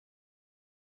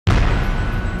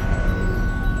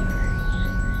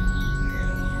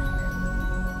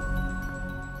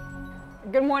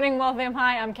Good morning, Waltham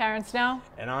High. I'm Karen Snow.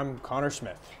 And I'm Connor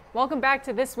Smith. Welcome back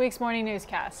to this week's morning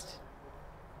newscast.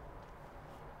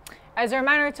 As a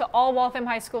reminder to all Waltham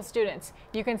High School students,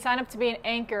 you can sign up to be an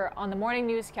anchor on the morning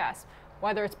newscast,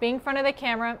 whether it's being in front of the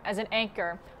camera as an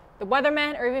anchor, the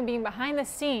weatherman, or even being behind the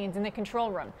scenes in the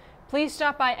control room. Please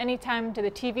stop by anytime to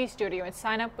the TV studio and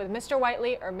sign up with Mr.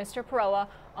 Whiteley or Mr. Perella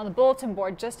on the bulletin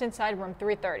board just inside room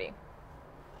 330.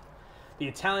 The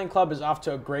Italian Club is off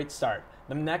to a great start.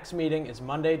 The next meeting is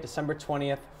Monday, December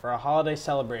 20th for a holiday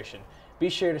celebration. Be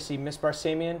sure to see Miss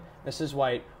Barsamian, Mrs.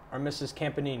 White, or Mrs.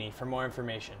 Campanini for more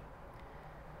information.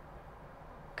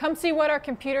 Come see what our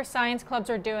computer science clubs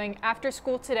are doing after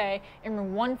school today in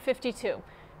room 152.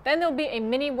 Then there'll be a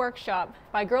mini workshop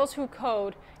by Girls Who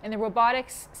Code, and the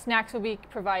robotics snacks will be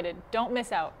provided. Don't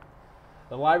miss out.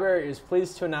 The library is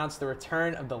pleased to announce the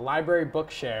return of the library book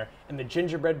share and the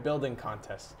gingerbread building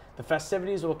contest. The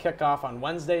festivities will kick off on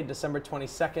Wednesday, December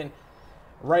 22nd,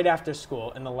 right after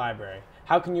school in the library.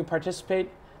 How can you participate?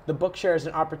 The book share is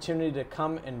an opportunity to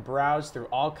come and browse through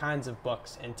all kinds of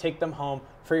books and take them home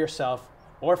for yourself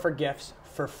or for gifts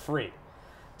for free.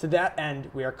 To that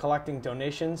end, we are collecting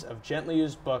donations of gently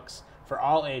used books for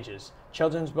all ages,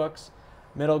 children's books,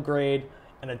 middle grade,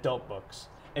 and adult books.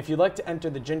 If you'd like to enter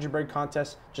the gingerbread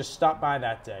contest, just stop by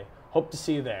that day. Hope to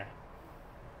see you there.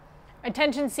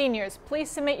 Attention seniors, please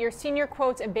submit your senior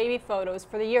quotes and baby photos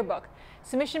for the yearbook.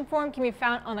 Submission form can be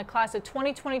found on the Class of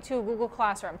 2022 Google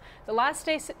Classroom. The last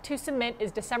day to submit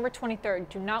is December 23rd.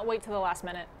 Do not wait till the last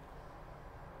minute.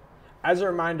 As a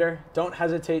reminder, don't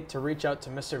hesitate to reach out to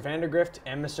Mr. Vandergrift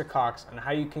and Mr. Cox on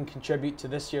how you can contribute to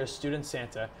this year's Student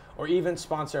Santa or even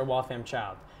sponsor a Waltham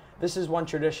child. This is one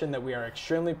tradition that we are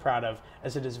extremely proud of,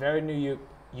 as it is very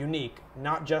unique,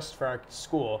 not just for our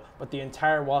school, but the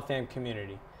entire Waltham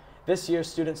community. This year's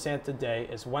Student Santa Day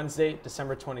is Wednesday,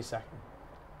 December 22nd.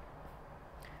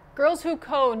 Girls Who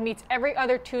Code meets every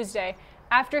other Tuesday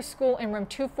after school in room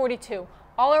 242.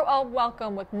 All are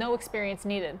welcome with no experience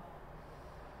needed.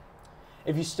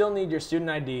 If you still need your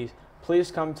student IDs,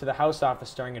 please come to the house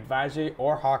office during advisory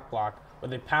or hawk block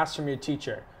with a pass from your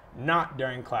teacher, not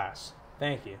during class.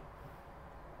 Thank you.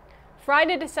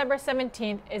 Friday, December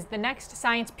 17th is the next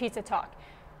Science Pizza Talk.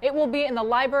 It will be in the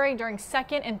library during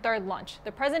second and third lunch.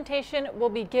 The presentation will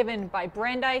be given by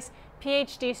Brandeis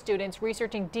PhD students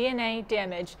researching DNA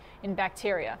damage in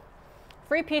bacteria.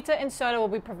 Free pizza and soda will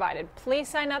be provided. Please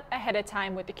sign up ahead of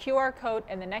time with the QR code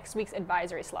in the next week's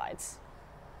advisory slides.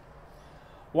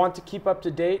 Want to keep up to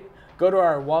date? Go to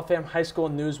our Waltham High School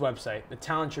news website, the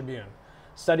Talent Tribune.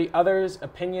 Study others'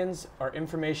 opinions or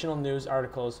informational news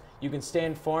articles. You can stay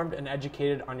informed and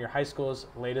educated on your high school's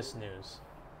latest news.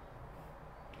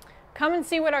 Come and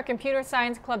see what our computer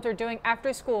science clubs are doing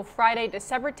after school Friday,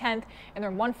 December 10th in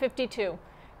room 152.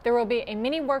 There will be a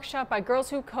mini workshop by Girls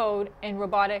Who Code and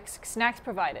robotics snacks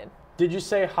provided. Did you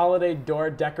say holiday door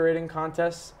decorating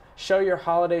contests? Show your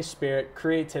holiday spirit,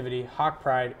 creativity, hawk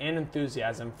pride, and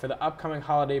enthusiasm for the upcoming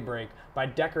holiday break by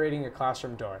decorating your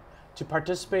classroom door. To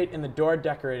participate in the door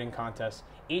decorating contest,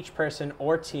 each person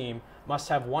or team must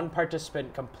have one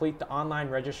participant complete the online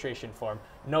registration form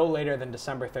no later than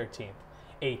December 13th.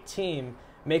 A team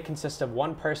may consist of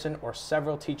one person or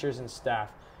several teachers and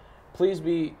staff. Please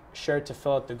be sure to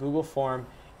fill out the Google form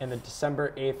in the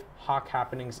December 8th Hawk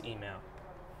Happenings email.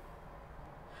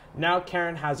 Now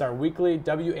Karen has our weekly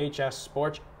WHS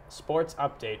sports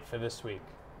update for this week.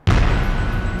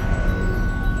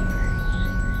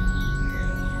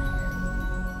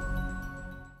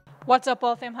 What's up,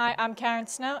 Waltham High? I'm Karen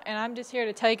Snow, and I'm just here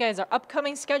to tell you guys our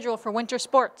upcoming schedule for winter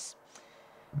sports.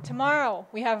 Tomorrow,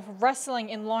 we have wrestling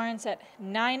in Lawrence at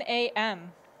 9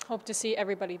 a.m. Hope to see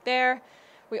everybody there.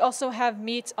 We also have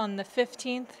meets on the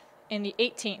 15th and the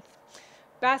 18th.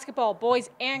 Basketball, boys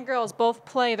and girls both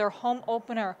play their home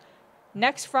opener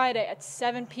next Friday at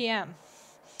 7 p.m.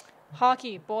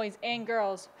 Hockey, boys and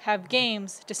girls have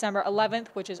games December 11th,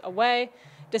 which is away,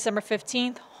 December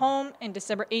 15th, home, and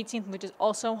December 18th, which is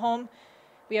also home.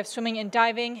 We have swimming and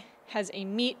diving has a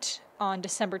meet on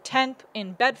December 10th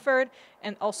in Bedford,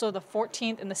 and also the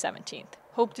 14th and the 17th.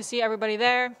 Hope to see everybody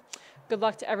there. Good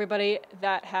luck to everybody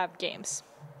that have games.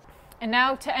 And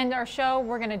now to end our show,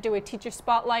 we're going to do a teacher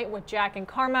spotlight with Jack and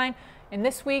Carmine. And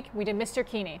this week, we did Mr.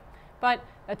 Keeney. But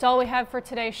that's all we have for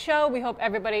today's show. We hope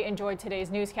everybody enjoyed today's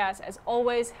newscast. As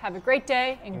always, have a great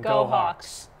day and go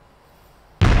Hawks.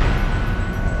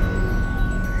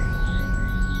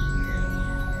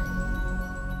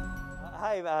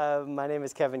 Hi, my name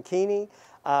is Kevin Keeney.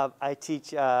 I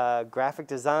teach graphic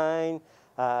design,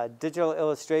 digital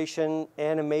illustration,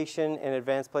 animation, and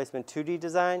advanced placement 2D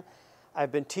design.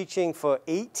 I've been teaching for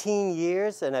 18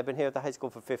 years, and I've been here at the high school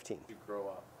for 15. You grow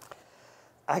up?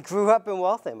 I grew up in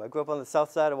Waltham. I grew up on the south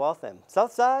side of Waltham.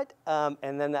 South side,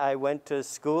 and then I went to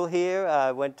school here.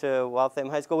 I went to Waltham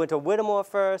High School, went to Whittemore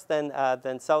first, then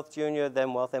South Junior,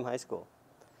 then Waltham High School.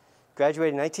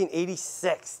 Graduated in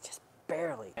 1986, just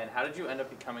barely. And how did you end up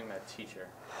becoming that teacher?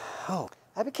 Oh,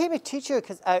 I became a teacher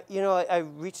because I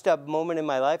reached a moment in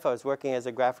my life. I was working as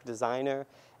a graphic designer,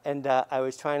 and I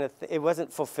was trying to. It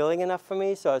wasn't fulfilling enough for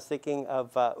me, so I was thinking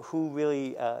of who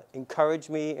really encouraged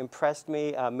me, impressed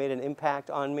me, made an impact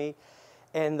on me,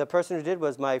 and the person who did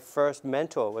was my first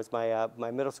mentor. Was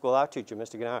my middle school art teacher,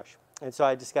 Mr. Ganache. And so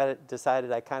I just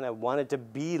decided I kind of wanted to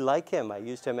be like him. I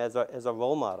used him as a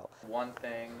role model. One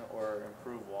thing, or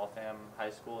improve Waltham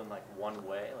High School in like one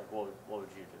way, like what would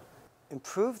you do?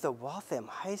 Improve the Waltham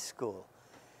High School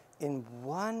in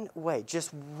one way,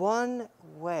 just one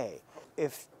way.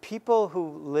 If people who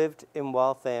lived in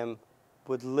Waltham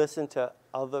would listen to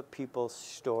other people's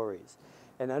stories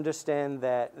and understand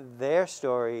that their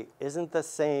story isn't the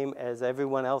same as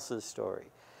everyone else's story,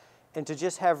 and to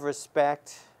just have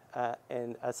respect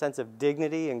and a sense of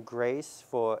dignity and grace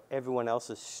for everyone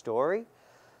else's story,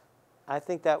 I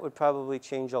think that would probably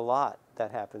change a lot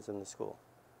that happens in the school.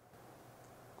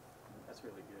 That's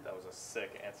really good. That was a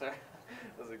sick answer.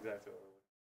 That was exactly what